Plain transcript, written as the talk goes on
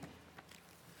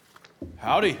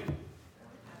Howdy.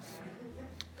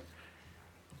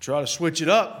 Try to switch it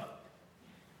up.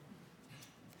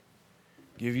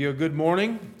 Give you a good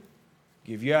morning.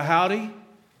 Give you a howdy.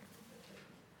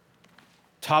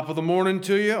 Top of the morning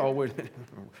to you. Oh, wait,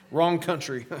 wrong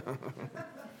country.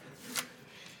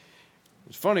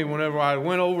 It's funny, whenever I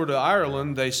went over to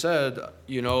Ireland, they said,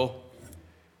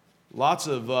 lots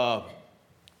of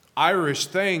Irish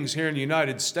things here in the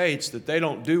United States that they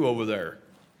don't do over there.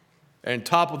 And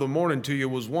top of the morning to you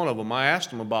was one of them. I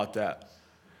asked them about that.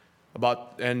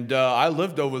 I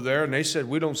lived over there, and they said,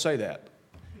 we don't say that.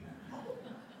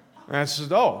 And I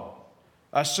said, oh.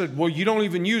 I said, well, you don't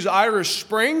even use Irish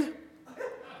Spring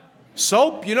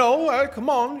soap? Come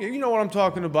on. You know what I'm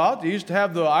talking about. They used to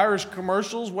have the Irish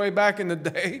commercials way back in the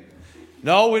day.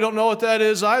 No, we don't know what that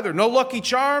is either. No Lucky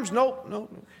Charms? No.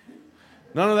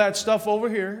 None of that stuff over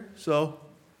here. So,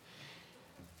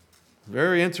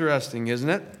 very interesting, isn't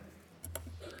it?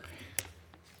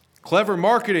 Clever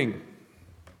marketing.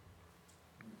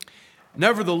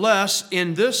 Nevertheless,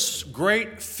 in this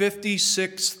great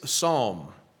 56th Psalm,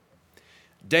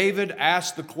 David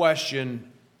asked the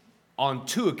question on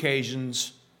 2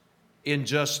 occasions in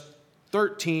just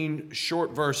 13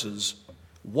 short verses,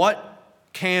 what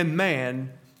can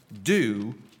man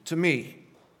do to me?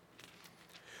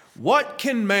 What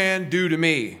can man do to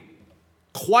me?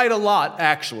 Quite a lot,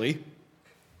 actually.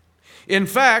 In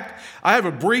fact, I have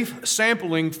a brief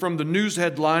sampling from the news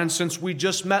headlines since we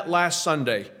just met last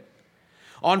Sunday.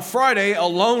 On Friday, a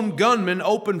lone gunman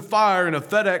opened fire in a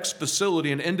FedEx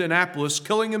facility in Indianapolis,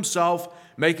 killing himself,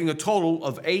 making a total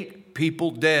of 8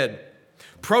 people dead.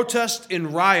 Protests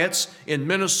and riots in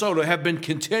Minnesota have been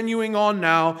continuing on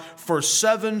now for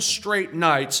 7 straight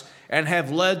nights and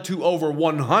have led to over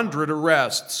 100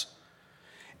 arrests.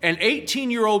 An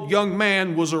 18-year-old young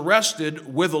man was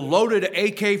arrested with a loaded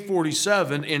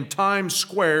AK-47 in Times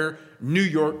Square, New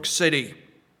York City.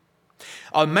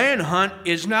 A manhunt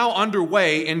is now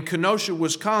underway in Kenosha,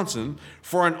 Wisconsin,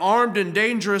 for an armed and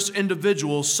dangerous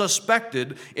individual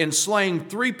suspected in slaying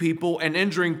 3 people and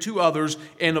injuring 2 others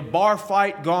in a bar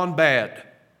fight gone bad.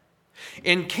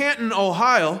 In Canton,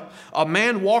 Ohio, a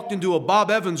man walked into a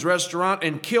Bob Evans restaurant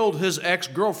and killed his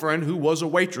ex-girlfriend, who was a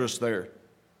waitress there.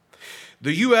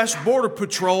 The U.S. Border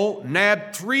Patrol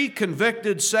nabbed 3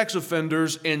 convicted sex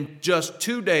offenders in just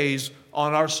 2 days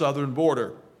on our southern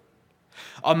border.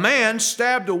 A man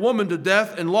stabbed a woman to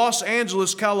death in Los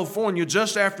Angeles, California,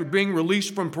 just after being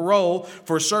released from parole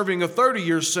for serving a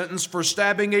 30-year sentence for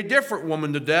stabbing a different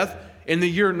woman to death in the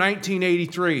year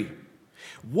 1983.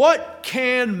 What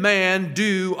can man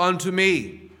do unto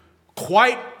me?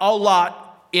 Quite a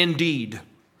lot indeed.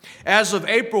 As of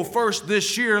April 1st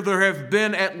this year, there have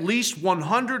been at least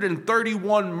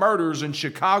 131 murders in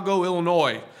Chicago,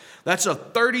 Illinois. That's a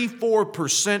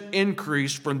 34%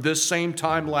 increase from this same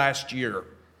time last year.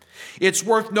 It's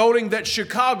worth noting that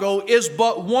Chicago is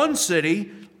but one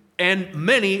city and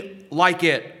many like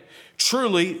it.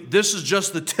 Truly, this is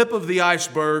just the tip of the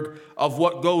iceberg of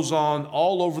what goes on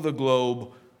all over the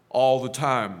globe all the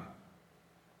time.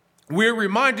 We're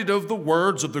reminded of the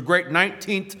words of the great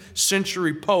 19th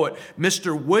century poet,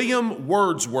 Mr. William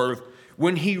Wordsworth,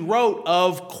 when he wrote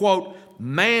of, quote,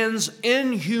 man's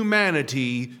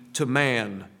inhumanity to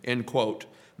man, end quote.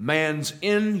 Man's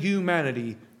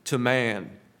inhumanity to man.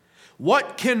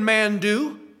 What can man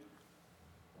do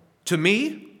to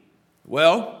me?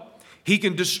 Well, he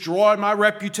can destroy my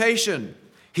reputation.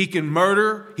 He can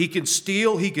murder, he can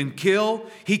steal, he can kill,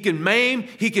 he can maim,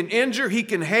 he can injure, he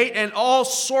can hate, and all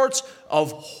sorts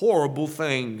of horrible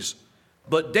things.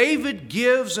 But David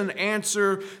gives an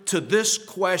answer to this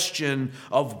question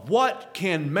of what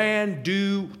can man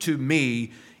do to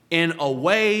me in a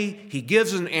way he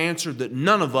gives an answer that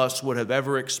none of us would have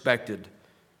ever expected.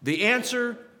 The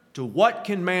answer to what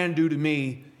can man do to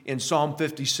me in Psalm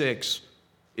 56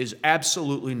 is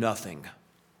absolutely nothing.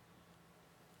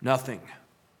 Nothing.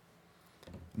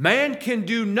 Man can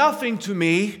do nothing to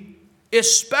me,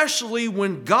 especially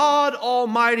when God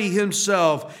Almighty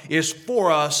Himself is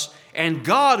for us and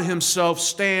God Himself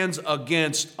stands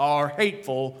against our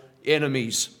hateful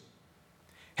enemies.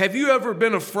 Have you ever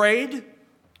been afraid,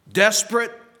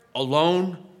 desperate,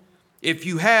 alone? If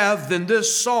you have, then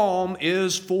this psalm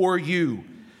is for you.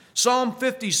 Psalm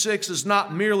 56 is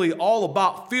not merely all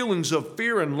about feelings of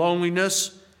fear and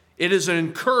loneliness. It is an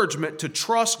encouragement to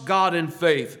trust God in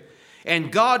faith.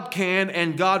 And God can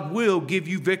and God will give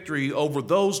you victory over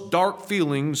those dark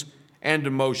feelings and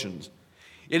emotions.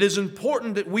 It is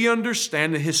important that we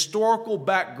understand the historical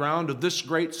background of this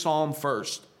great psalm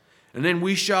first. And then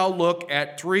we shall look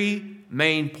at 3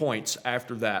 main points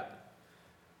after that.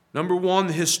 Number 1,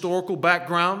 the historical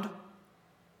background.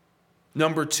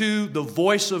 Number 2, the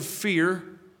voice of fear.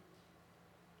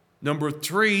 Number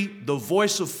 3, the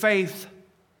voice of faith.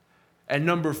 And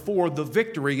number 4, the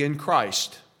victory in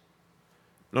Christ.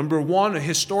 Number 1, a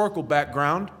historical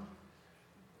background.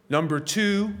 Number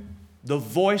 2, the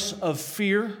voice of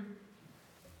fear.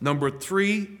 Number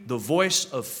 3, the voice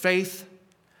of faith.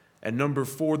 And number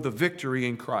 4, the victory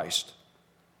in Christ.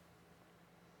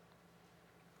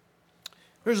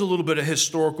 Here's a little bit of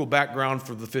historical background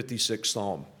for the 56th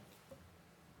Psalm.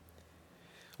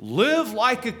 Live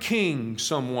like a king,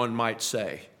 someone might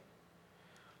say.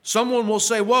 Someone will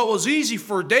say, well, it was easy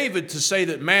for David to say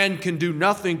that man can do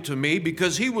nothing to me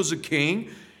because he was a king.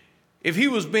 If he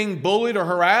was being bullied or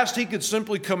harassed, he could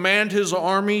simply command his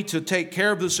army to take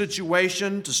care of the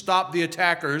situation, to stop the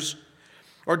attackers.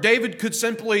 Or David could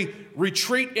simply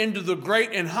retreat into the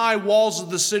great and high walls of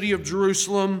the city of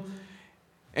Jerusalem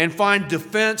and find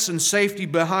defense and safety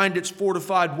behind its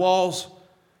fortified walls.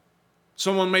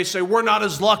 Someone may say, we're not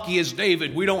as lucky as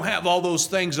David. We don't have all those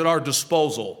things at our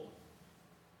disposal.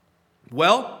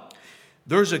 Well,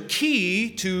 there's a key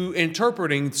to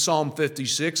interpreting Psalm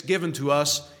 56 given to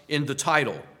us in the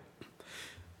title.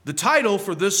 The title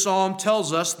for this psalm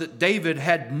tells us that David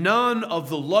had none of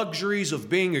the luxuries of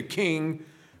being a king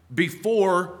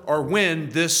before or when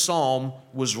this psalm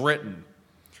was written.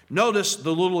 Notice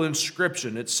the little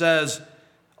inscription. It says,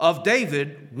 of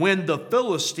David when the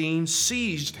Philistines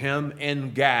seized him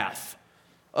in Gath.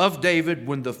 Of David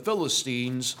when the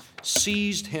Philistines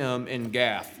seized him in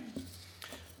Gath.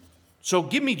 So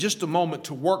give me just a moment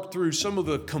to work through some of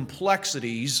the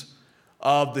complexities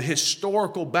of the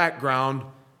historical background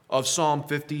of Psalm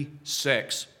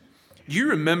 56. You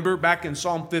remember back in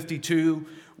Psalm 52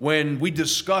 when we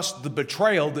discussed the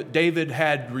betrayal that David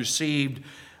had received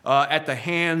at the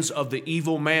hands of the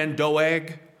evil man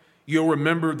Doeg. You'll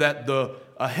remember that the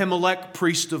Ahimelech,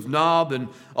 priest of Nob, and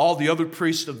all the other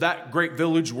priests of that great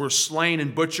village were slain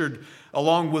and butchered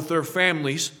along with their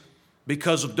families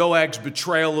because of Doeg's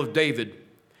betrayal of David.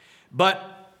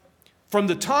 But from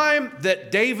the time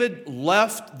that David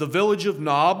left the village of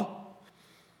Nob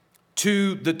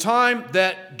to the time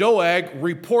that Doeg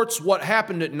reports what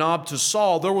happened at Nob to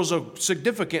Saul, there was a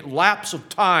significant lapse of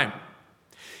time.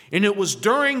 And it was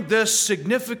during this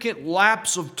significant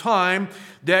lapse of time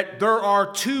that there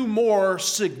are two more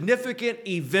significant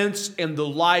events in the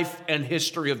life and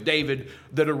history of David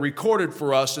that are recorded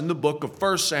for us in the book of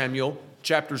 1 Samuel,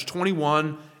 chapters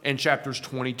 21 and chapters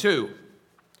 22.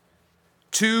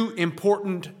 Two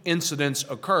important incidents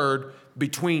occurred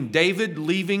between David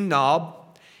leaving Nob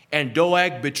and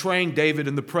Doeg betraying David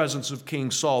in the presence of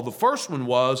King Saul. The first one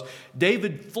was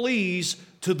David flees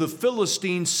to the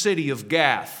Philistine city of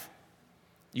Gath.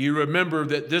 You remember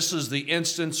that this is the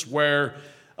instance where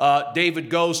David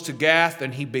goes to Gath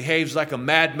and he behaves like a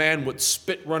madman with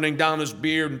spit running down his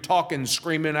beard and talking and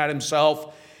screaming at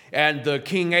himself. And the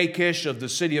King Achish of the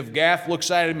city of Gath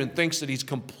looks at him and thinks that he's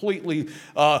completely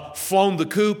flown the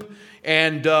coop.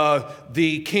 And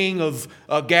the king of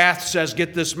Gath says,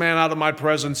 get this man out of my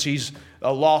presence. He's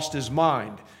lost his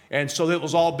mind. And so it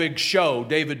was all big show.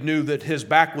 David knew that his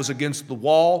back was against the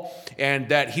wall and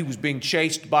that he was being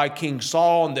chased by King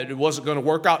Saul and that it wasn't going to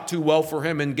work out too well for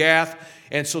him in Gath.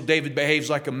 And so David behaves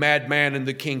like a madman and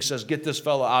the king says, get this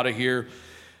fella out of here.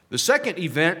 The second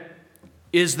event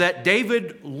is that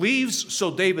David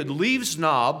leaves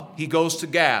Nob, he goes to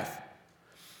Gath.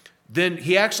 Then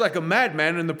he acts like a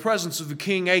madman in the presence of the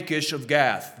King Achish of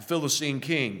Gath, the Philistine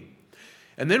king.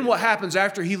 And then what happens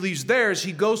after he leaves there is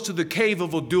he goes to the cave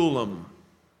of Adullam.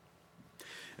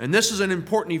 And this is an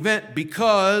important event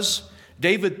because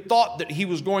David thought that he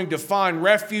was going to find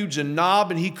refuge in Nob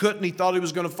and he couldn't. He thought he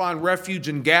was going to find refuge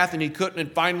in Gath and he couldn't.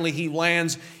 And finally he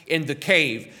lands in the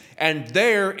cave. And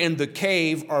there in the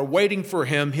cave are waiting for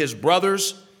him his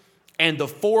brothers and the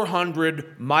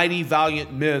 400 mighty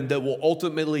valiant men that will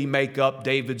ultimately make up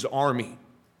David's army.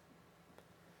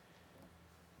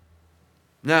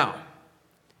 Now,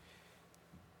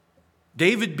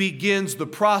 David begins the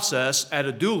process at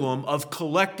Adullam of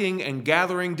collecting and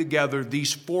gathering together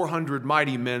these 400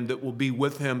 mighty men that will be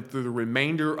with him through the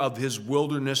remainder of his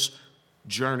wilderness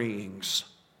journeyings.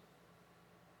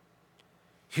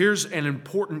 Here's an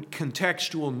important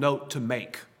contextual note to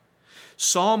make.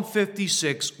 Psalm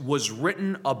 56 was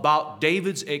written about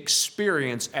David's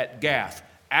experience at Gath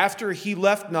after he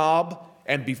left Nob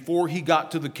and before he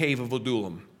got to the cave of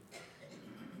Adullam.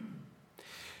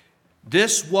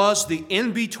 This was the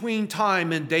in-between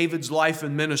time in David's life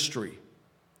and ministry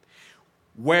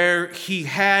where he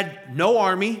had no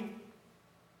army.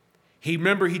 He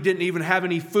didn't even have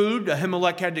any food.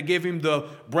 Ahimelech had to give him the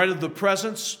bread of the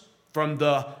presence from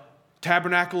the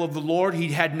tabernacle of the Lord. He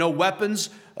had no weapons.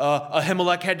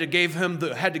 Ahimelech had to give him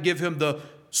the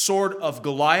sword of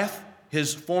Goliath,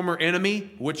 his former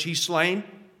enemy, which he slain.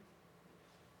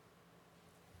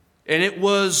 And it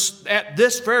was at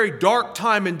this very dark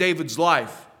time in David's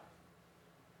life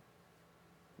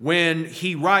when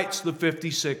he writes the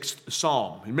 56th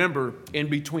Psalm. Remember, in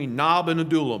between Nob and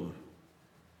Adullam,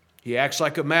 he acts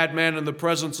like a madman in the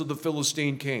presence of the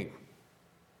Philistine king.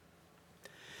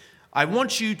 I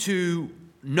want you to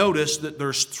notice that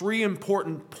there's three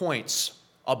important points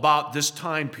about this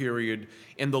time period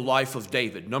in the life of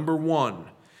David. Number one,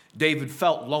 David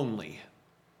felt lonely.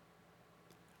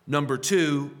 Number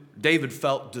two, David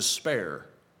felt despair.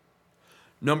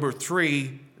 Number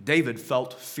three, David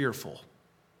felt fearful.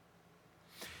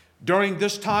 During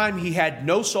this time, he had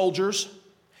no soldiers,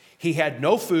 he had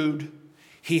no food,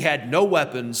 he had no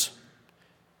weapons.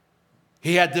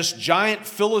 He had this giant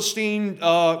Philistine,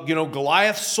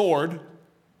 Goliath sword,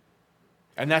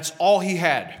 and that's all he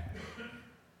had.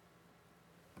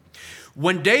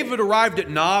 When David arrived at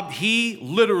Nob, he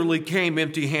literally came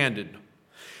empty-handed.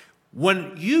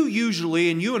 When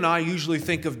you and I usually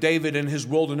think of David in his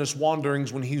wilderness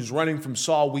wanderings when he was running from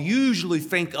Saul, we usually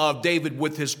think of David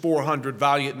with his 400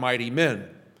 valiant mighty men.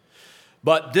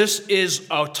 But this is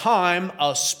a time,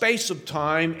 a space of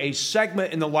time, a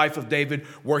segment in the life of David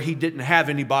where he didn't have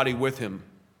anybody with him.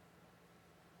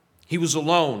 He was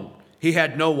alone. He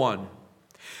had no one.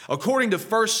 According to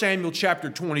 1 Samuel chapter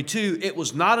 22, it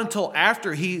was not until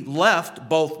after he left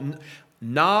both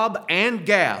Nob and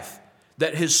Gath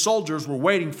that his soldiers were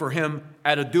waiting for him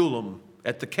at Adullam,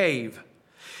 at the cave.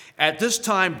 At this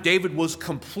time, David was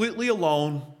completely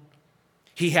alone.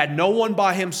 He had no one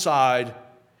by his side,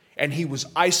 and he was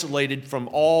isolated from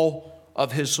all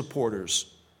of his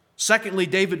supporters. Secondly,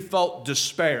 David felt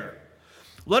despair.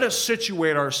 Let us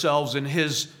situate ourselves in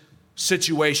his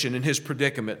situation, in his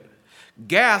predicament.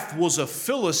 Gath was a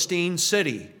Philistine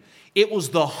city. It was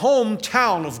the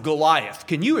hometown of Goliath.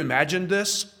 Can you imagine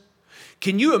this?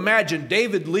 Can you imagine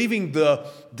David leaving the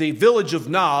village of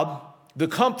Nob, the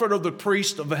comfort of the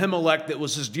priest of Ahimelech that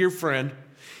was his dear friend?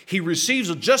 He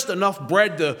receives just enough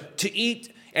bread to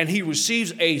eat, and he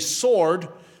receives a sword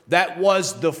that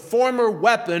was the former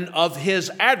weapon of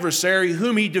his adversary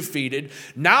whom he defeated.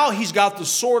 Now he's got the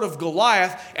sword of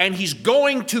Goliath, and he's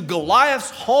going to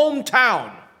Goliath's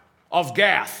hometown of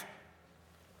Gath.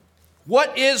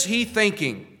 What is he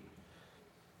thinking?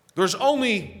 There's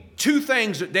only two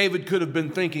things that David could have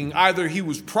been thinking. Either he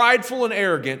was prideful and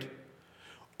arrogant,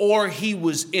 or he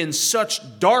was in such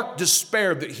dark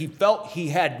despair that he felt he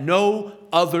had no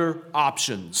other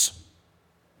options.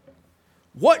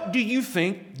 What do you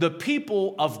think the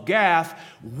people of Gath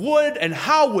would and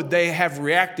how would they have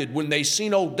reacted when they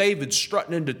seen old David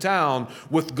strutting into town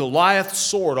with Goliath's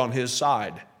sword on his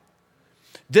side?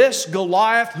 This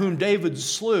Goliath whom David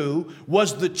slew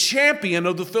was the champion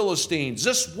of the Philistines.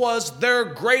 This was their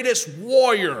greatest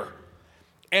warrior.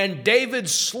 And David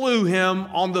slew him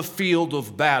on the field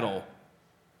of battle.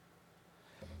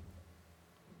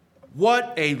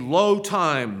 What a low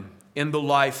time in the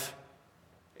life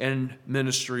and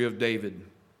ministry of David.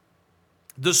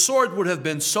 The sword would have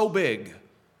been so big,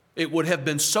 it would have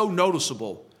been so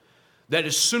noticeable, that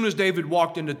as soon as David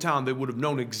walked into town, they would have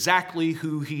known exactly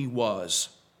who he was.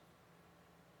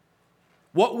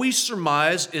 What we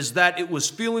surmise is that it was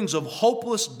feelings of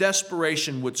hopeless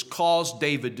desperation which caused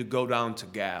David to go down to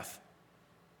Gath.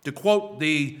 To quote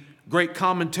the great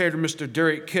commentator, Mr.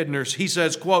 Derek Kidner, he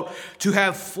says, quote, "To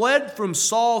have fled from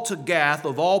Saul to Gath,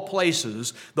 of all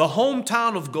places, the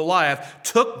hometown of Goliath,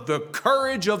 took the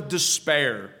courage of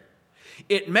despair.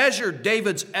 It measured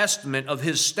David's estimate of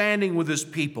his standing with his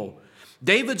people.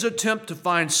 David's attempt to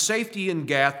find safety in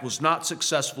Gath was not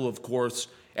successful, of course."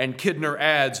 And Kidner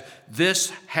adds,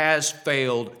 "This has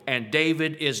failed, and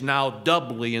David is now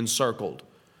doubly encircled."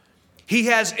 He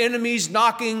has enemies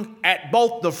knocking at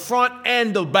both the front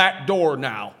and the back door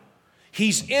now.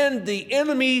 He's in the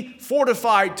enemy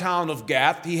fortified town of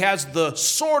Gath. He has the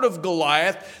sword of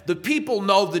Goliath. The people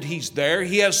know that he's there.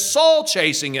 He has Saul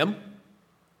chasing him.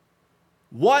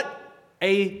 What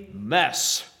a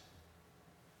mess.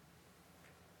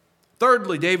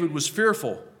 Thirdly, David was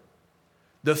fearful.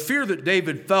 The fear that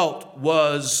David felt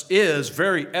is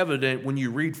very evident when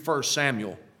you read 1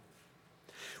 Samuel.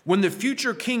 When the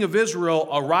future king of Israel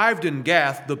arrived in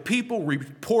Gath, the people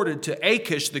reported to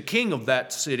Achish, the king of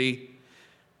that city,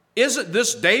 "Isn't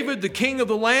this David, the king of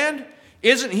the land?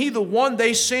 Isn't he the one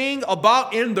they sing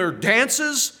about in their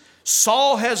dances?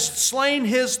 Saul has slain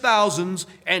his thousands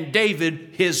and David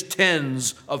his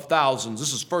tens of thousands."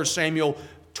 This is 1 Samuel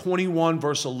 21,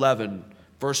 verse 11.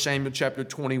 1 Samuel chapter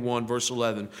 21, verse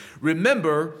 11.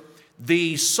 Remember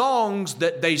the songs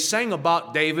that they sang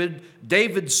about David.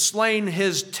 David slain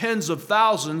his tens of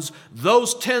thousands.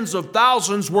 Those tens of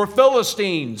thousands were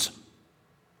Philistines.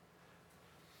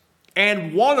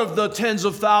 And one of the tens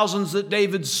of thousands that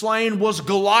David slain was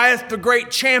Goliath, the great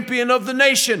champion of the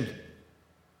nation.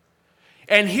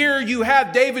 And here you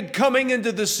have David coming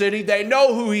into the city. They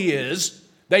know who he is.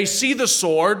 They see the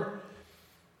sword.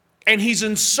 And he's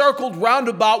encircled round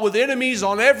about with enemies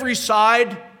on every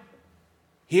side.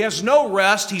 He has no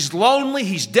rest. He's lonely.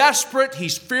 He's desperate.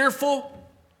 He's fearful.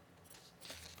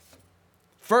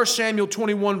 1 Samuel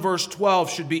 21 verse 12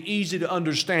 should be easy to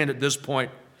understand at this point.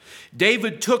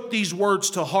 David took these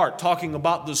words to heart, talking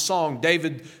about the song.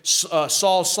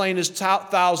 Saul slain his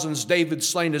thousands, David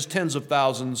slain his tens of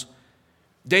thousands.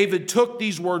 David took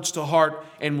these words to heart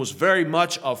and was very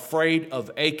much afraid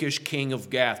of Achish, king of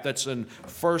Gath. That's in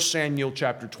 1 Samuel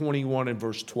chapter 21 and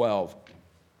verse 12.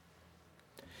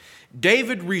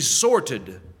 David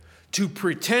resorted to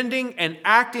pretending and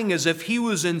acting as if he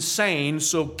was insane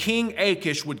so King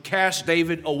Achish would cast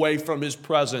David away from his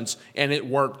presence, and it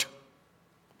worked.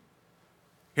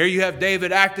 Here you have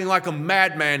David acting like a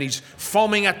madman. He's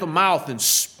foaming at the mouth and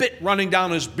spit running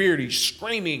down his beard. He's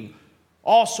screaming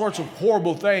all sorts of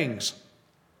horrible things.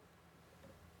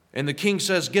 And the king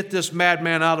says, "Get this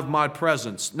madman out of my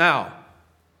presence." Now,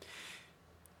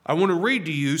 I want to read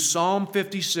to you Psalm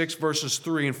 56 verses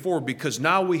 3 and 4 because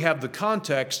now we have the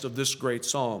context of this great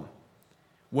psalm.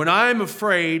 "When I am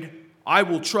afraid, I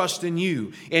will trust in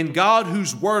you. In God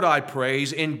whose word I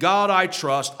praise, in God I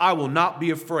trust, I will not be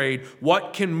afraid.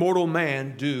 What can mortal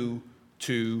man do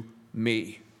to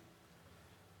me?"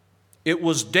 It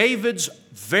was David's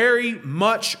very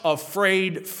much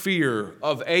afraid fear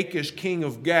of Achish, king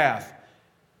of Gath,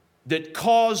 that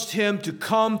caused him to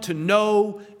come to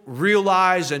know,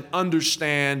 realize, and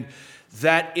understand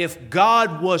that if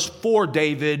God was for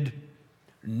David,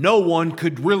 no one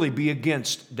could really be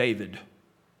against David.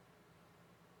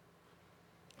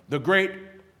 The great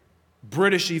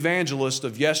British evangelist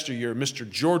of yesteryear, Mr.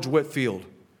 George Whitefield,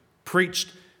 preached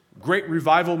great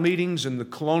revival meetings in the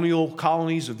colonial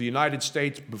colonies of the United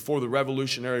States before the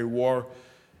Revolutionary War.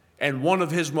 And one of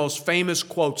his most famous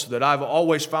quotes that I've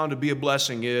always found to be a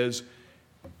blessing is,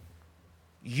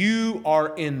 "You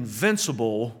are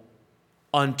invincible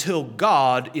until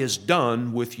God is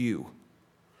done with you."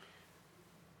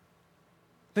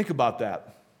 Think about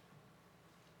that.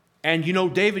 And you know,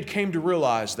 David came to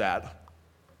realize that.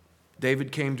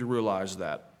 David came to realize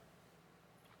that.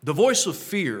 The voice of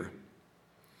fear,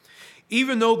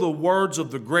 even though the words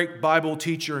of the great Bible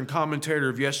teacher and commentator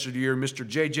of yesteryear, Mr.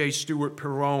 J.J. Stewart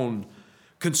Perron,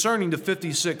 concerning the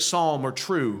 56th Psalm are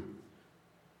true.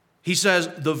 He says,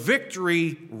 the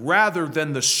victory rather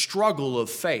than the struggle of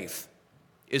faith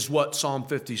is what Psalm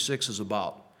 56 is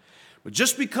about. But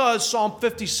just because Psalm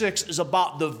 56 is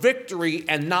about the victory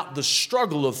and not the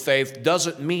struggle of faith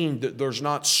doesn't mean that there's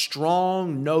not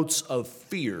strong notes of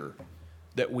fear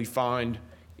that we find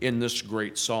in this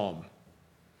great psalm.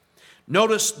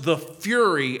 Notice the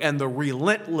fury and the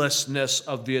relentlessness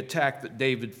of the attack that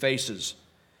David faces.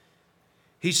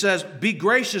 He says, "Be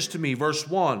gracious to me," verse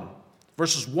 1.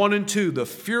 Verses 1 and 2, the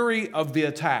fury of the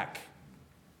attack.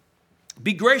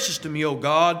 "Be gracious to me, O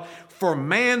God, for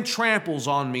man tramples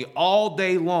on me all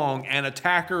day long, an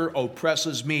attacker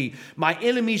oppresses me. My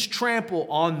enemies trample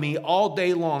on me all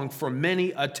day long, for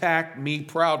many attack me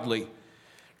proudly."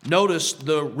 Notice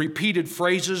the repeated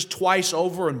phrases twice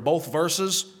over in both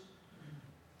verses.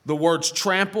 The words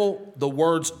trample, the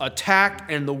words attack,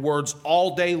 and the words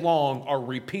all day long are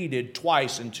repeated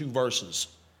twice in two verses.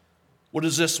 What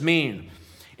does this mean?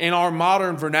 In our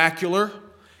modern vernacular,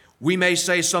 we may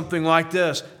say something like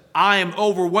this: "I am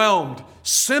overwhelmed,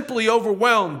 simply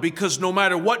overwhelmed, because no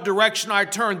matter what direction I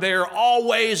turn, they are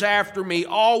always after me,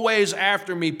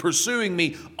 pursuing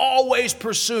me, always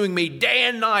pursuing me, day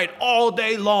and night, all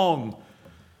day long."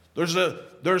 There's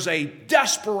a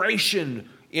desperation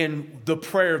in the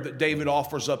prayer that David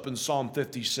offers up in Psalm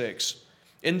 56.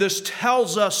 And this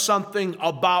tells us something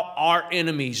about our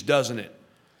enemies, doesn't it?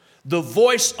 The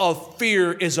voice of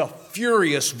fear is a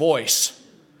furious voice.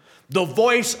 The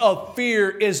voice of fear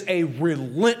is a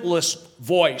relentless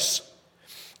voice.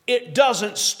 It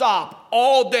doesn't stop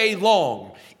all day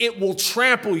long. It will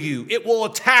trample you. It will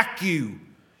attack you.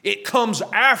 It comes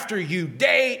after you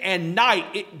day and night.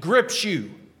 It grips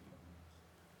you.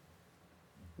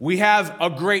 We have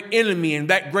a great enemy, and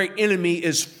that great enemy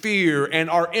is fear, and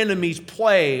our enemies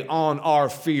play on our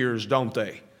fears, don't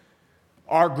they?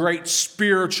 Our great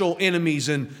spiritual enemies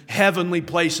in heavenly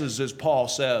places, as Paul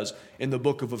says in the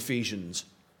book of Ephesians.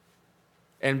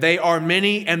 And they are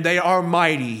many and they are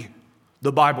mighty,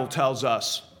 the Bible tells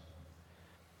us.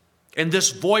 And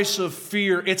this voice of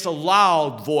fear, it's a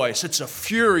loud voice. It's a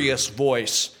furious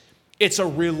voice. It's a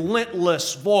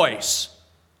relentless voice.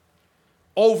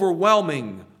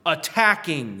 Overwhelming,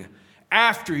 attacking,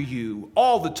 after you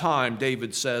all the time,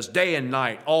 David says, day and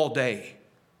night, all day.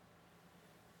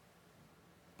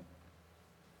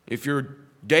 If you're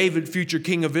David, future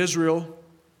king of Israel,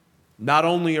 not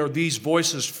only are these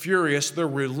voices furious, they're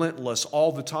relentless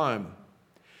all the time.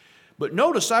 But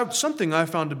notice something I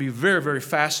found to be very, very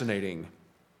fascinating.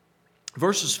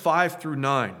 Verses 5 through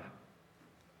 9.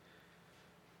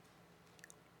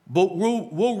 But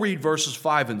we'll read verses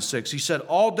 5 and 6. He said,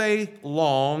 all day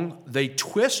long they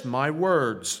twist my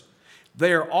words.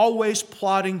 They are always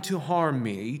plotting to harm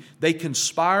me. They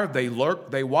conspire, they lurk,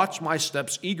 they watch my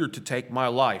steps, eager to take my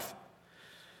life.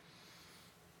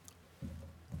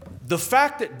 The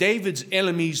fact that David's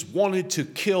enemies wanted to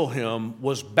kill him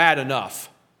was bad enough.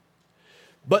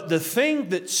 But the thing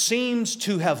that seems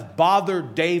to have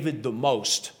bothered David the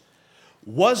most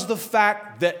was the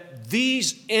fact that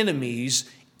these enemies,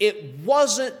 it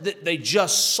wasn't that they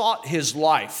just sought his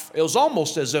life. It was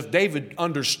almost as if David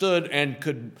understood and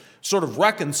could sort of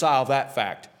reconcile that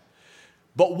fact.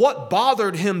 But what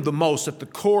bothered him the most at the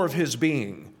core of his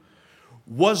being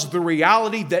was the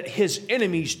reality that his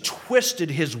enemies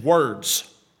twisted his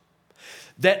words,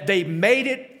 that they made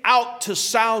it out to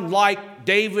sound like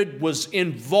David was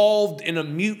involved in a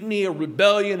mutiny, a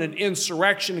rebellion, an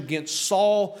insurrection against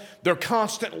Saul. They're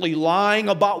constantly lying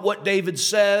about what David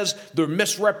says. They're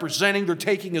misrepresenting. They're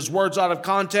taking his words out of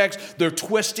context. They're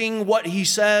twisting what he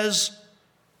says.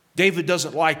 David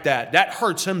doesn't like that. That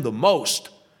hurts him the most.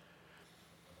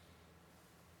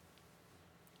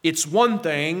 It's one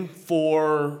thing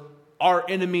for our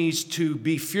enemies to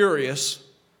be furious.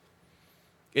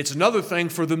 It's another thing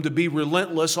for them to be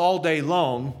relentless all day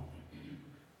long.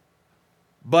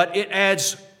 But it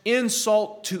adds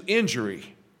insult to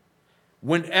injury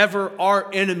whenever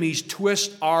our enemies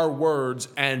twist our words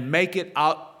and make it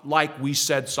out like we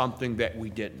said something that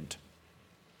we didn't.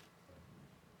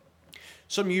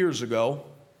 Some years ago,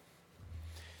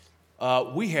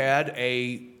 we had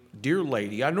a dear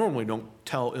lady. I normally don't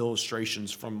tell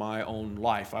illustrations from my own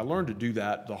life. I learned to do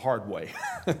that the hard way.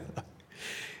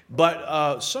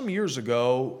 But some years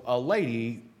ago, a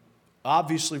lady,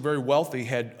 obviously very wealthy,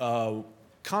 had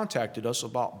contacted us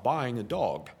about buying a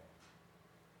dog.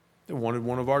 They wanted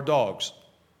one of our dogs.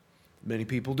 Many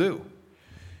people do.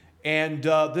 And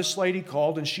this lady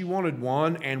called and she wanted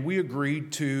one, and we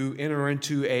agreed to enter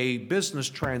into a business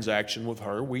transaction with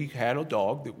her. We had a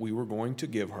dog that we were going to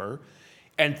give her,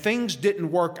 and things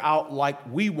didn't work out like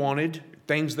we wanted,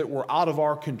 things that were out of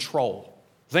our control,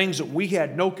 things that we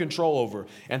had no control over,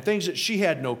 and things that she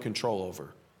had no control over.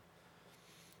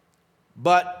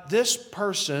 But this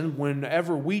person,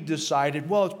 whenever we decided,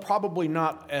 well, it's probably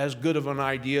not as good of an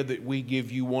idea that we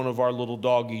give you one of our little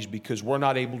doggies because we're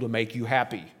not able to make you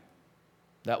happy.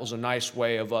 That was a nice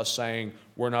way of us saying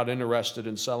we're not interested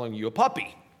in selling you a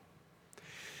puppy.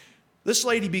 This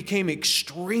lady became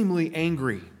extremely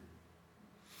angry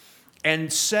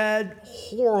and said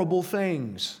horrible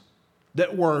things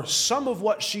that were, some of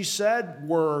what she said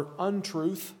were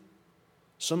untruth,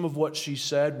 some of what she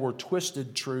said were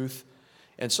twisted truth,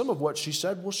 and some of what she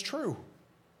said was true.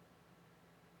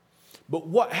 But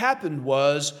what happened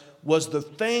was the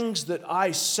things that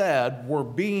I said were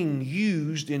being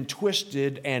used and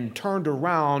twisted and turned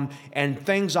around, and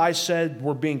things I said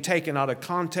were being taken out of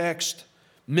context,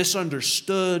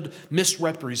 misunderstood,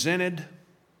 misrepresented.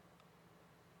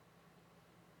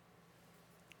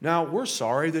 Now, we're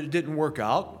sorry that it didn't work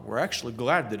out. We're actually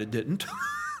glad that it didn't.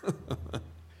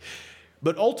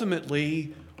 But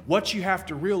ultimately, what you have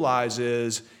to realize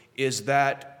is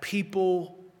that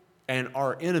people and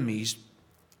our enemies,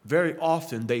 very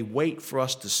often they wait for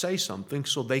us to say something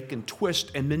so they can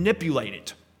twist and manipulate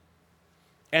it.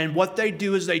 And what they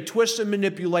do is they twist and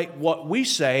manipulate what we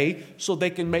say so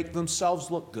they can make themselves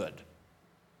look good.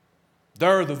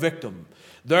 They're the victim.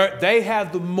 They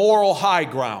have the moral high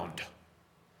ground.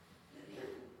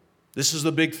 This is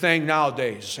the big thing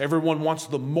nowadays. Everyone wants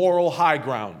the moral high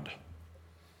ground.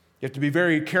 You have to be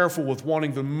very careful with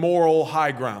wanting the moral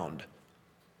high ground.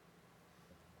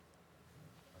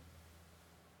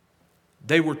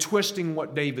 They were twisting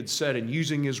what David said and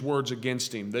using his words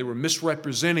against him. They were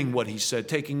misrepresenting what he said,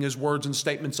 taking his words and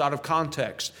statements out of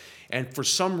context. And for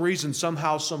some reason,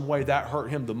 somehow, some way, that hurt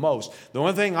him the most. The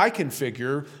only thing I can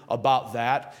figure about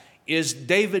that is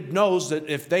David knows that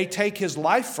if they take his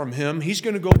life from him, he's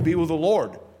going to go be with the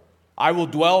Lord. I will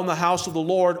dwell in the house of the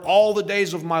Lord all the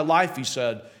days of my life, he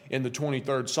said in the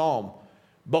 23rd Psalm.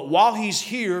 But while he's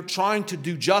here trying to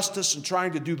do justice and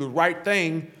trying to do the right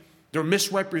thing, they're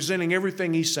misrepresenting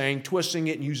everything he's saying, twisting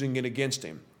it and using it against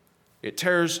him. It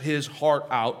tears his heart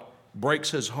out,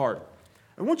 breaks his heart.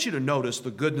 I want you to notice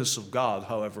the goodness of God,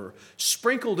 however,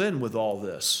 sprinkled in with all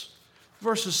this.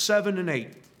 Verses 7 and 8.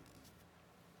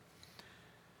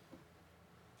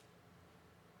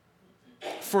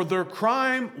 For their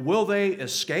crime will they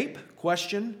escape?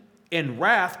 Question. In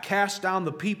wrath cast down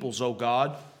the peoples, O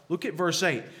God. Look at verse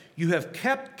 8. You have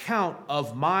kept count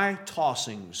of my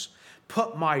tossings.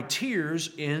 Put my tears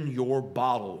in your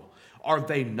bottle. Are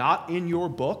they not in your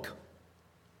book?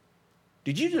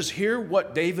 Did you just hear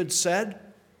what David said?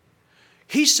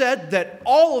 He said that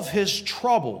all of his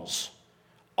troubles,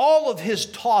 all of his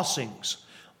tossings,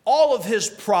 all of his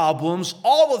problems,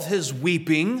 all of his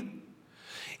weeping,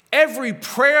 every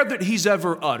prayer that he's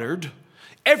ever uttered,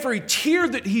 every tear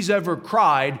that he's ever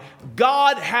cried,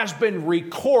 God has been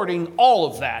recording all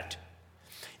of that.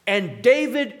 And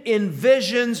David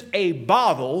envisions a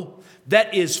bottle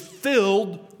that is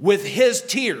filled with his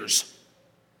tears.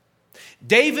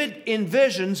 David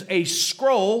envisions a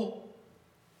scroll,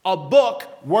 a book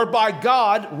whereby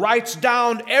God writes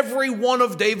down every one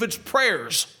of David's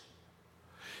prayers.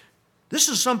 This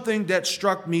is something that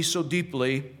struck me so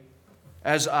deeply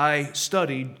as I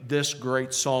studied this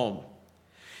great psalm.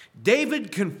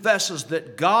 David confesses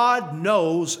that God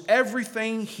knows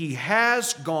everything he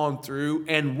has gone through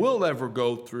and will ever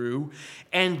go through,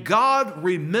 and God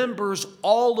remembers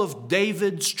all of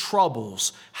David's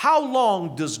troubles. How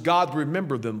long does God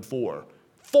remember them for?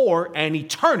 For an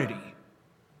eternity.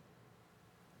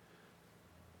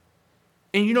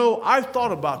 And you know, I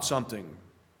thought about something.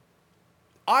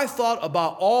 I thought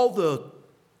about all the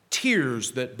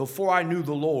tears that before I knew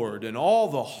the Lord, and all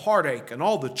the heartache and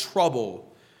all the trouble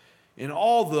and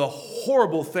all the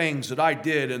horrible things that I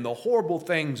did and the horrible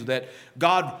things that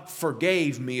God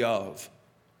forgave me of.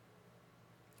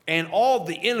 And all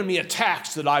the enemy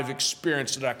attacks that I've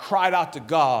experienced, that I cried out to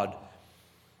God.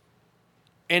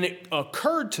 And it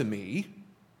occurred to me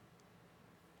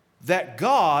that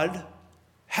God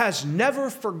has never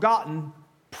forgotten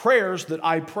prayers that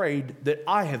I prayed that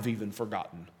I have even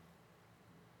forgotten.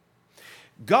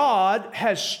 God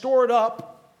has stored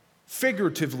up,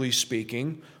 figuratively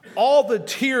speaking, all the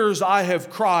tears I have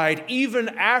cried, even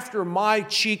after my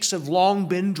cheeks have long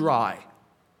been dry.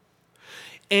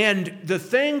 And the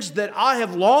things that I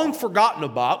have long forgotten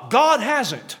about, God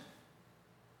hasn't.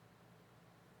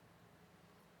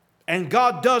 And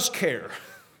God does care.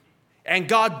 And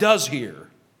God does hear.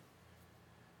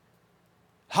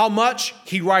 How much?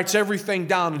 He writes everything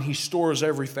down and he stores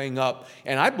everything up.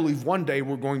 And I believe one day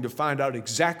we're going to find out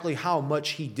exactly how much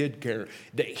he did care.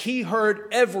 That he heard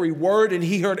every word and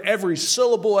he heard every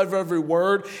syllable of every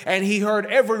word. And he heard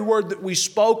every word that we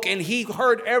spoke and he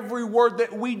heard every word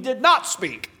that we did not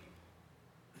speak.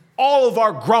 All of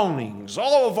our groanings,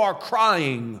 all of our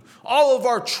crying, all of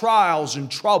our trials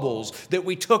and troubles that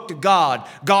we took to God,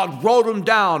 God wrote them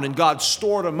down and God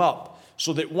stored them up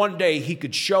so that one day he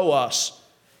could show us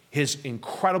his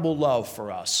incredible love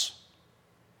for us.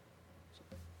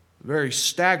 A very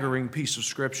staggering piece of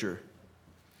scripture.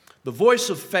 The voice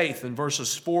of faith in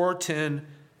verses 4, 10,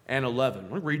 and 11.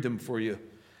 Let me read them for you.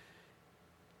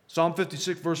 Psalm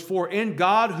 56, verse 4. In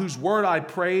God, whose word I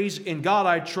praise, in God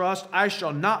I trust, I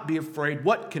shall not be afraid.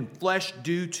 What can flesh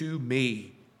do to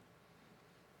me?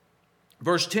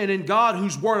 Verse 10, in God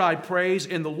whose word I praise,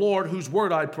 in the Lord whose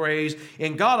word I praise,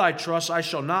 in God I trust, I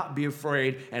shall not be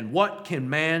afraid. And what can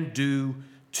man do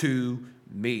to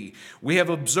me? We have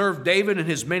observed David and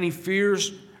his many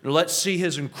fears. Let's see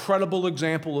his incredible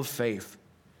example of faith.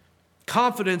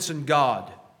 Confidence in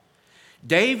God.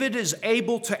 David is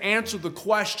able to answer the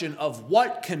question of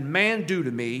what can man do to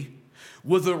me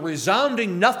with a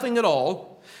resounding nothing at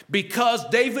all, because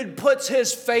David puts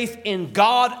his faith in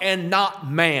God and not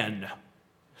man.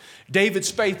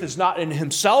 David's faith is not in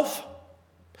himself.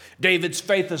 David's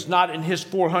faith is not in his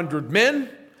 400 men.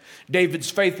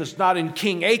 David's faith is not in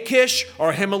King Achish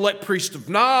or Ahimelech, priest of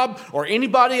Nob, or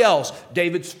anybody else.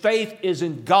 David's faith is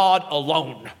in God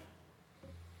alone.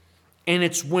 And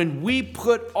it's when we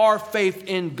put our faith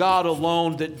in God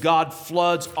alone that God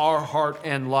floods our heart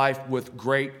and life with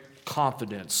great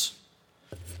confidence.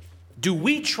 Do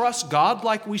we trust God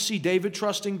like we see David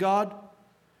trusting God?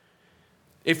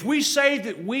 If we say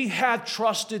that we have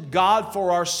trusted God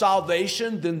for our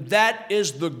salvation, then that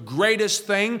is the greatest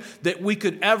thing that we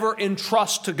could ever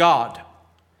entrust to God.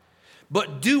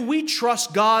 But do we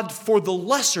trust God for the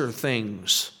lesser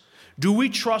things? Do we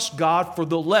trust God for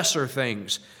the lesser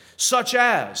things, such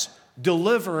as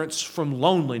deliverance from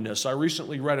loneliness? I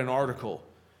recently read an article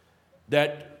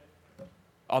that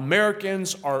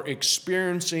Americans are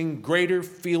experiencing greater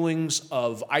feelings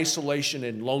of isolation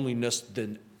and loneliness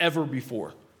than ever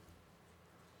before.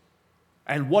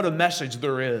 And what a message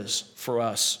there is for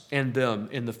us and them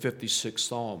in the 56th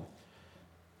Psalm.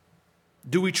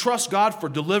 Do we trust God for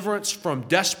deliverance from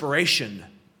desperation,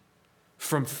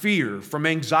 from fear, from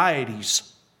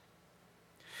anxieties?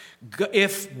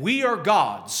 If we are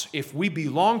God's, if we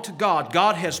belong to God,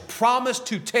 God has promised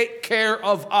to take care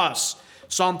of us.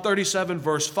 Psalm 37,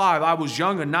 verse 5, I was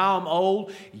young and now I'm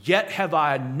old, yet have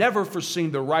I never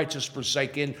foreseen the righteous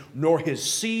forsaken, nor his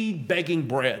seed begging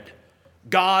bread.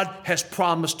 God has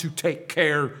promised to take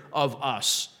care of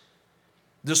us.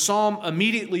 The psalm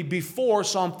immediately before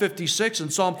Psalm 56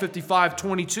 and Psalm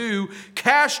 55:22,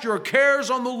 cast your cares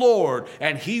on the Lord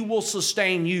and he will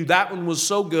sustain you. That one was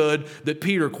so good that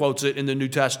Peter quotes it in the New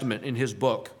Testament in his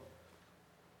book.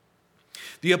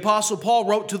 The Apostle Paul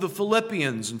wrote to the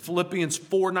Philippians in Philippians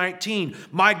 4:19,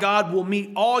 my God will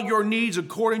meet all your needs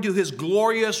according to his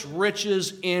glorious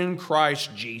riches in Christ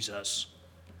Jesus.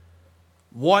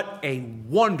 What a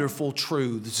wonderful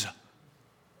truths.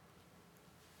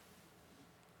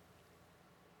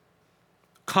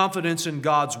 Confidence in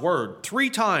God's word. 3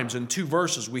 times in 2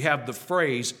 verses we have the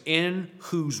phrase, in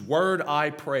whose word I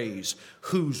praise.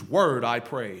 Whose word I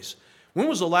praise. When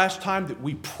was the last time that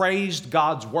we praised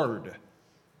God's word?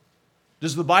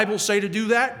 Does the Bible say to do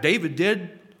that? David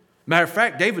did. Matter of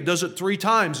fact, David does it 3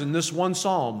 times in this one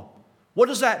psalm. What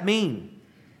does that mean?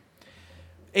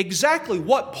 Exactly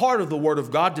what part of the Word of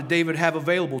God did David have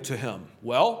available to him?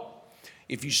 Well,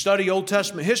 if you study Old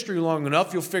Testament history long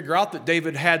enough, you'll figure out that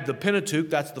David had the Pentateuch,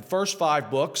 that's the first 5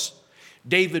 books.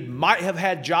 David might have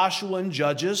had Joshua and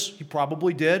Judges, he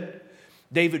probably did.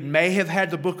 David may have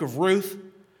had the book of Ruth.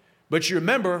 But you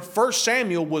remember, 1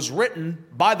 Samuel was written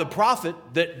by the prophet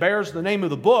that bears the name of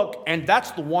the book, and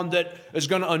that's the one that is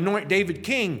going to anoint David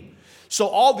king. So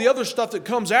all the other stuff that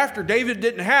comes after, David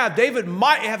didn't have. David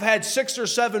might have had 6 or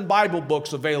 7 Bible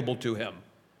books available to him.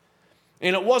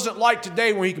 And it wasn't like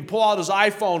today where he can pull out his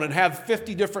iPhone and have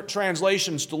 50 different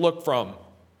translations to look from.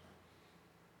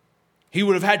 He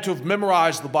would have had to have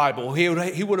memorized the Bible. He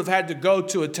would have had to go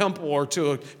to a temple or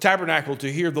to a tabernacle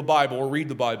to hear the Bible or read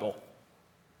the Bible.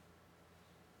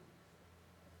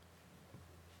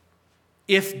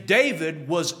 If David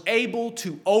was able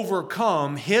to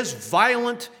overcome his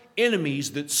violent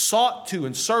enemies that sought to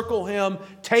encircle him,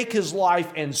 take his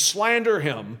life, and slander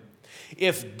him,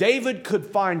 if David could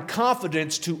find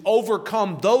confidence to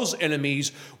overcome those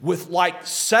enemies with like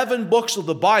 7 books of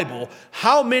the Bible,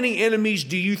 how many enemies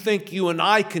do you think you and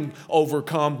I can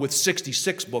overcome with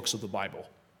 66 books of the Bible?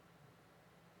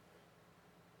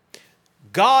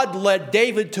 God led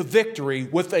David to victory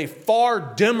with a far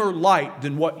dimmer light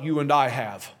than what you and I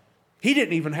have. He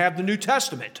didn't even have the New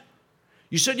Testament.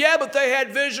 You said, yeah, but they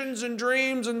had visions and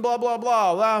dreams and blah, blah,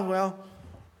 blah. Well,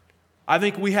 I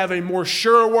think we have a more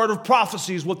sure word of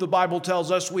prophecy is what the Bible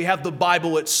tells us. We have the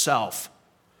Bible itself.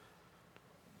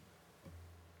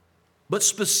 But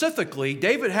specifically,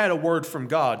 David had a word from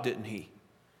God, didn't he?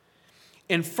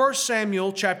 In 1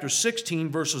 Samuel chapter 16,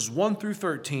 verses 1 through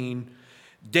 13,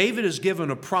 David is given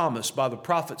a promise by the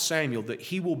prophet Samuel that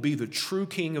he will be the true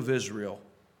king of Israel.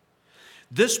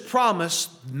 This promise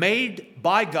made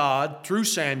by God through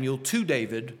Samuel to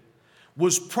David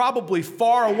was probably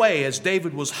far away as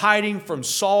David was hiding from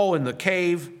Saul in the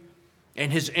cave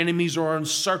and his enemies are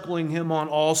encircling him on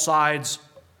all sides.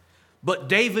 But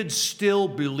David still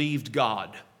believed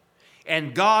God.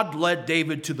 And God led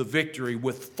David to the victory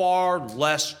with far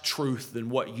less truth than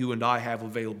what you and I have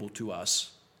available to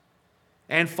us.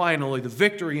 And finally, the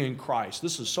victory in Christ.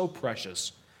 This is so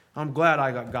precious. I'm glad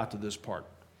I got to this part.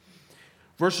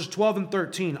 Verses 12 and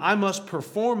 13, I must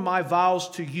perform my vows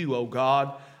to you, O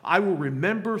God. I will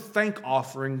remember thank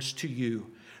offerings to you.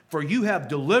 For you have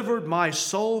delivered my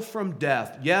soul from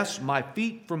death, yes, my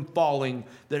feet from falling,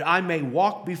 that I may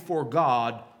walk before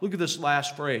God. Look at this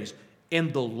last phrase,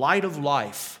 in the light of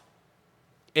life.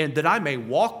 And that I may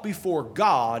walk before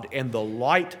God in the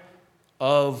light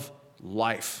of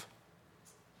life.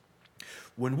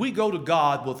 When we go to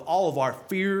God with all of our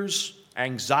fears,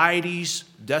 anxieties,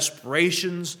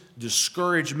 desperations,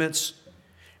 discouragements,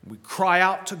 we cry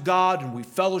out to God and we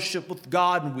fellowship with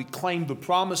God and we claim the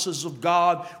promises of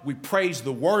God. We praise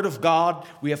the Word of God.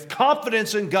 We have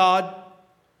confidence in God.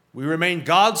 We remain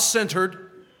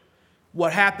God-centered.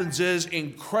 What happens is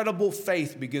incredible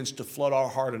faith begins to flood our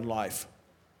heart and life.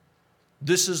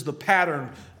 This is the pattern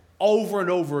over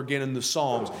and over again in the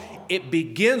Psalms. It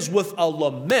begins with a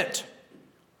lament.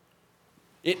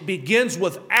 It begins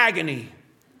with agony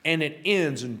and it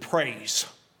ends in praise.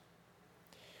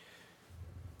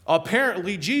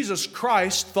 Apparently, Jesus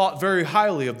Christ thought very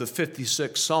highly of the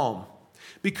 56th Psalm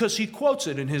because he quotes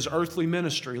it in his earthly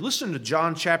ministry. Listen to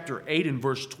John chapter 8 and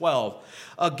verse 12.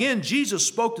 Again, Jesus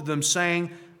spoke to them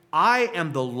saying, I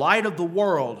am the light of the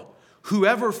world.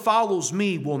 Whoever follows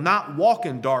me will not walk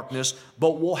in darkness,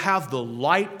 but will have the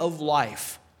light of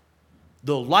life.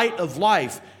 The light of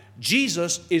life.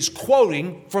 Jesus is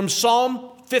quoting from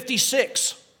Psalm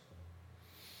 56.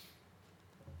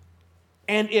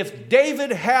 And if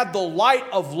David had the light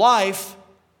of life,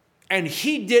 and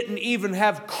he didn't even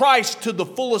have Christ to the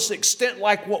fullest extent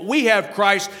like what we have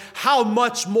Christ, how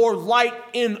much more light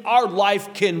in our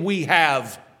life can we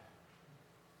have?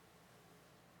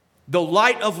 The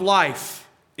light of life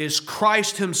is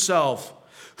Christ himself,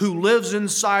 who lives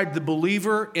inside the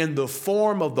believer in the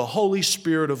form of the Holy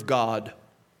Spirit of God.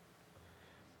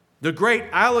 The great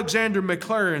Alexander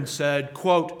Maclaren said,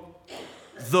 quote,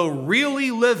 the really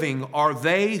living are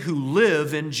they who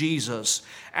live in Jesus,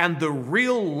 and the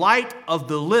real light of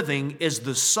the living is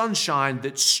the sunshine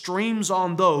that streams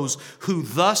on those who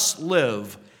thus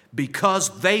live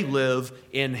because they live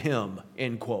in him,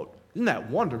 end quote. Isn't that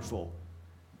wonderful?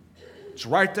 It's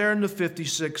right there in the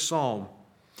 56th Psalm.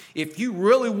 If you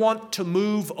really want to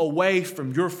move away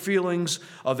from your feelings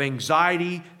of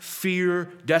anxiety,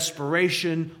 fear,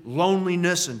 desperation,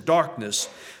 loneliness, and darkness,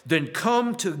 then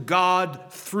come to God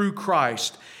through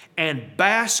Christ and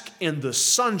bask in the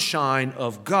sunshine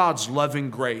of God's loving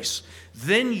grace.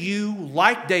 Then you,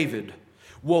 like David,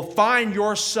 will find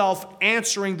yourself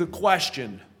answering the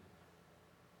question,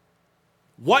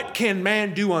 what can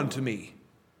man do unto me?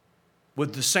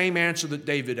 With the same answer that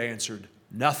David answered,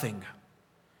 nothing.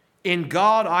 In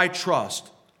God I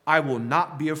trust. I will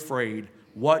not be afraid.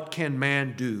 What can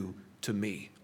man do to me?